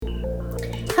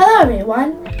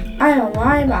everyone, I am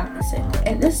Ryan Robinson,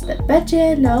 and this is the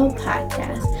Betcha Know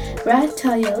podcast, where I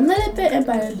tell you a little bit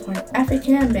about an important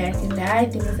African American that I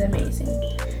think is amazing.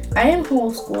 I am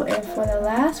homeschooled, and for the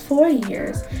last 4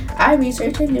 years, I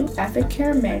research a new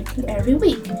African American every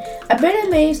week. I've been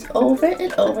amazed over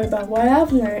and over by what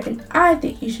I've learned, and I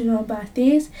think you should know about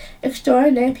these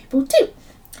extraordinary people too.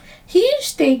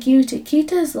 Huge thank you to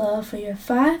Keita's Love for your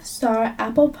 5-star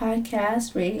Apple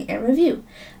Podcast rating and review.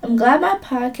 I'm glad my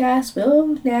podcast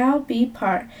will now be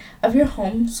part of your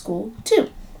homeschool too.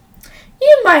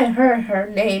 You might have heard her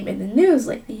name in the news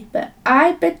lately, but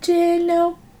I bet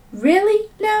you really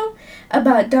know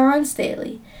about Dawn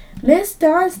Staley. Miss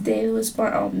Dawn Staley was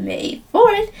born on May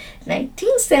 4th,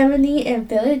 1970 in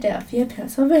Philadelphia,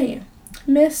 Pennsylvania.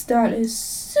 Miss Dawn is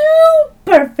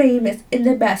super famous in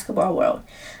the basketball world.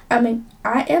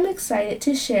 I am excited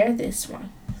to share this one.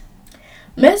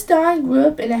 Miss Dawn grew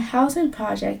up in a housing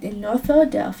project in North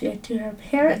Philadelphia to her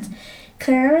parents,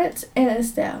 Clarence and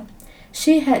Estelle.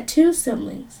 She had 2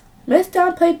 siblings. Miss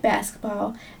Dawn played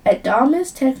basketball at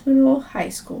Dartmouth Technical High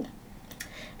School.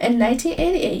 In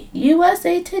 1988,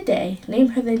 USA Today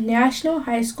named her the National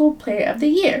High School Player of the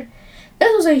Year.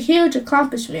 This was a huge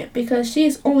accomplishment because she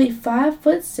is only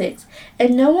 5'6"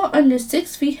 and no one under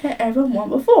 6 feet had ever won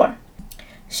before.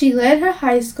 She led her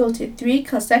high school to 3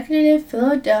 consecutive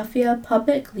Philadelphia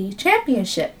Public League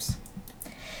championships.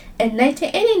 In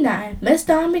 1989, Miss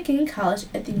Dawn began college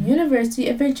at the University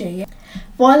of Virginia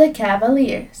for the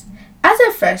Cavaliers. As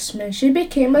a freshman, she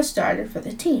became a starter for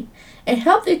the team and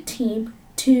helped the team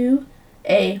to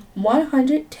a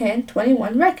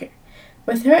 110-21 record.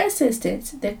 With her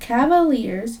assistance, the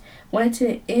Cavaliers went to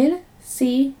the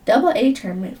NCAA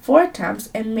tournament 4 times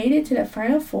and made it to the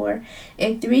Final Four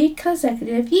in 3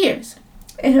 consecutive years.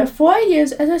 In her 4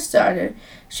 years as a starter,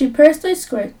 she personally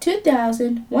scored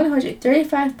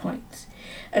 2,135 points.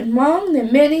 Among the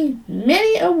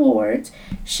many awards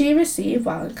she received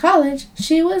while in college,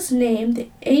 she was named the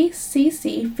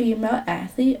ACC Female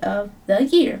Athlete of the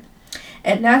Year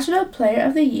and National Player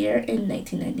of the Year in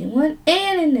 1991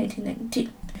 and in 1992.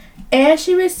 And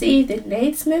she received the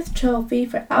Naismith Trophy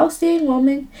for Outstanding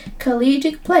Woman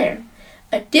Collegiate Player.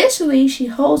 Additionally, she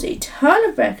holds a ton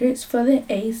of records for the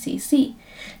ACC.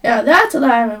 Now that's a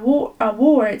lot of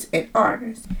awards and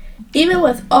honors. Even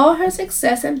with all her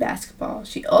success in basketball,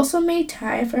 she also made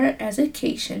time for her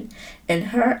education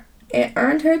and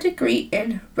earned her degree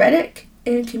in Rhetoric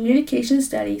and Communication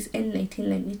Studies in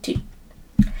 1992.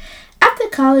 After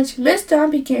college, Miss Dawn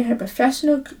began her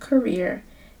professional career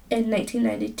in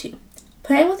 1992.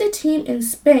 Playing with the team in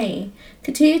Spain,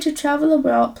 continued to travel the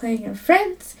world playing in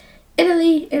France,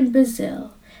 Italy, and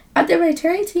Brazil. After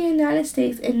returning to the United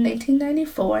States in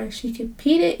 1994, she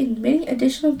competed in many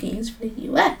additional games for the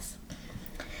U.S.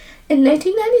 In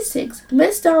 1996,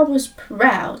 Miss Dawn was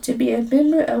proud to be a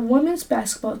member of women's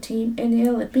basketball team in the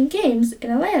Olympic Games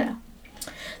in Atlanta.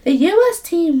 The U.S.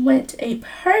 team went a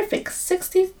perfect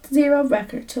 60-0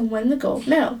 record to win the gold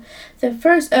medal, the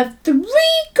first of 3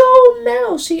 gold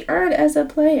medals she earned as a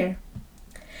player.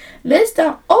 Miss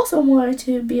Dawn also wanted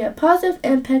to be a positive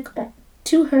impact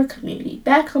to her community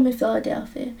back home in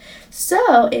Philadelphia.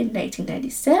 So, in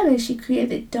 1997, she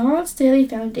created the Dawn Staley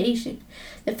Foundation.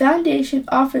 The foundation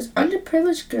offers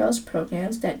underprivileged girls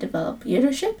programs that develop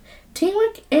leadership,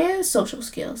 teamwork, and social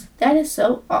skills. That is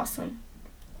so awesome.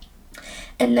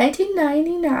 In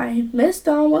 1999, Miss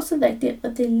Dawn was selected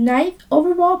with the 9th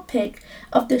overall pick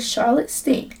of the Charlotte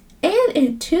Sting, and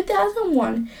in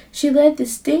 2001, she led the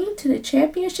Sting to the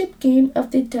championship game of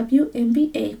the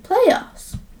WNBA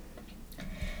playoffs.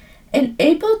 In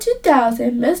April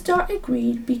 2000, Miss Dawn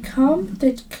agreed to become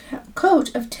the coach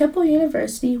of Temple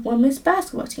University women's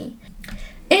basketball team.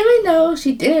 Even though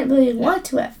she didn't really want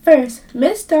to at first,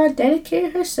 Miss Dawn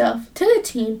dedicated herself to the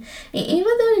team, and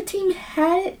even though the team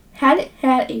hadn't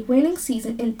had a winning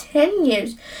season in 10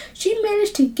 years, she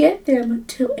managed to get them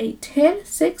to a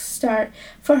 10-6 start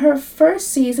for her first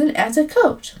season as a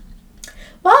coach.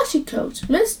 While she coached,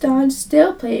 Miss Dawn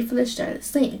still played for the Charlotte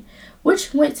Sting,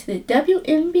 which went to the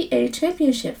WNBA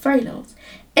Championship Finals,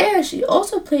 and she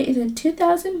also played in the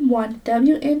 2001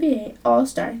 WNBA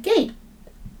All-Star Game.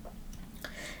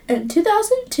 In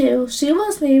 2002, she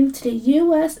was named to the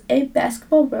USA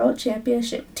Basketball World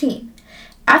Championship team.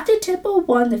 After Temple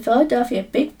won the Philadelphia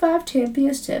Big 5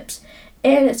 championships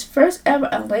and its first ever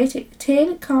Atlantic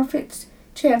 10 Conference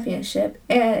championship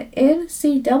and an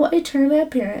NCAA tournament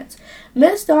appearance,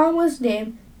 Miss Dawn was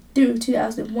named through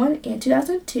 2001 and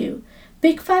 2002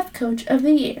 Big 5 Coach of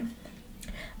the Year.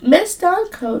 Miss Dawn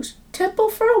coached Temple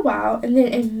for a while, and then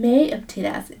in May of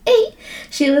 2008,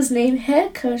 she was named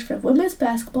head coach for women's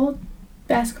basketball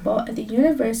basketball at the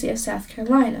University of South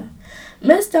Carolina.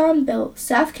 Miss Dawn built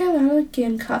South Carolina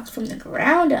Gamecocks from the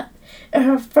ground up. In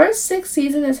her first 6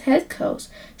 seasons as head coach,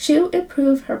 she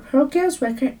improved her program's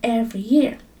record every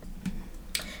year.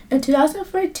 In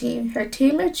 2014, her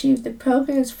team achieved the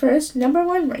program's first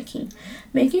 #1 ranking,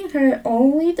 making her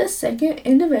only the second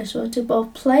individual to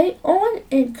both play on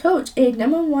and coach a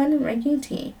 #1 ranking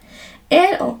team.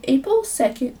 And on April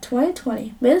 2nd,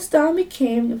 2020, Miss Dawn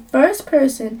became the first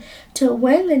person to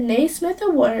win the Naismith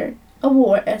Award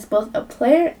as both a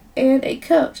player and a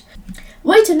coach.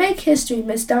 Way to make history,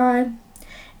 Miss Dawn!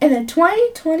 In the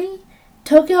 2020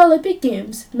 Tokyo Olympic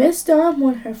Games, Miss Dawn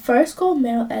won her first gold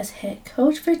medal as head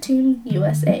coach for Team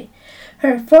USA,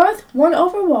 her fourth one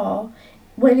overall,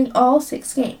 winning all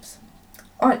 6 games.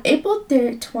 On April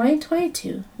 3rd,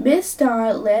 2022, Miss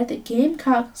Dawn led the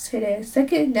Gamecocks to their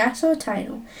second national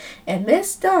title, and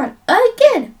Miss Dawn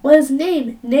again was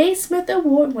named Naismith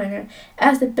Award winner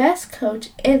as the best coach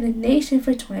in the nation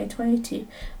for 2022.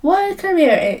 What a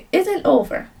career, and it isn't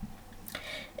over.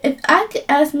 If I could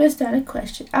ask Miss Dawn a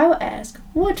question, I would ask,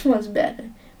 which one's better?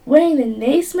 Winning the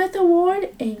Naismith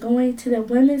Award and going to the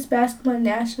Women's Basketball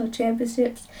National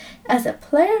Championships as a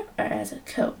player or as a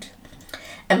coach?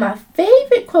 And my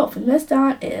favorite quote from Miss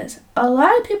Dawn is, a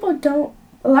lot of people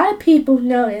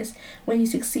notice when you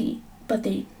succeed, but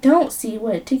they don't see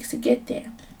what it takes to get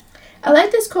there. I like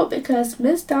this quote because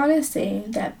Miss Dawn is saying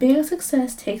that being a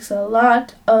success takes a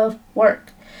lot of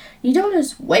work. You don't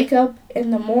just wake up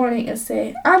in the morning and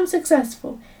say, I'm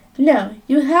successful. No,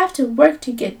 you have to work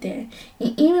to get there.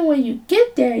 And even when you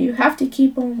get there, you have to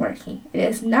keep on working. It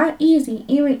is not easy,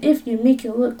 even if you make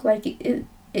it look like it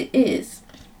is.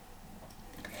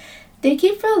 Thank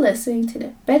you for listening to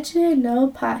the Bet You Didn't Know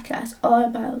podcast all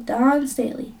about Dawn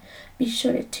Staley. Be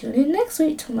sure to tune in next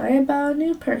week to learn about a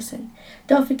new person.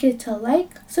 Don't forget to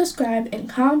like, subscribe, and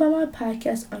comment on my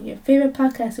podcast on your favorite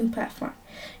podcasting platform.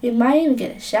 You might even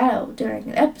get a shout out during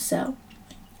an episode.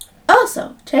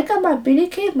 Also, check out my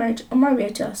BDK merch on my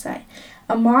retail site,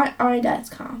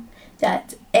 AmarAri.com.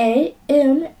 That's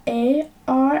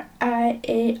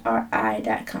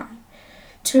AMARIARI.com.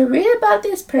 To read about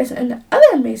this person and the other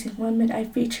amazing women I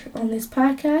feature on this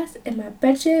podcast in my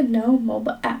Bet You Didn't Know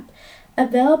mobile app,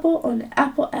 available on the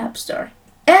Apple App Store.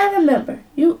 And remember,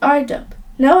 you are dope.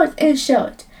 Know it and show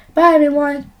it. Bye,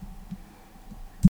 everyone.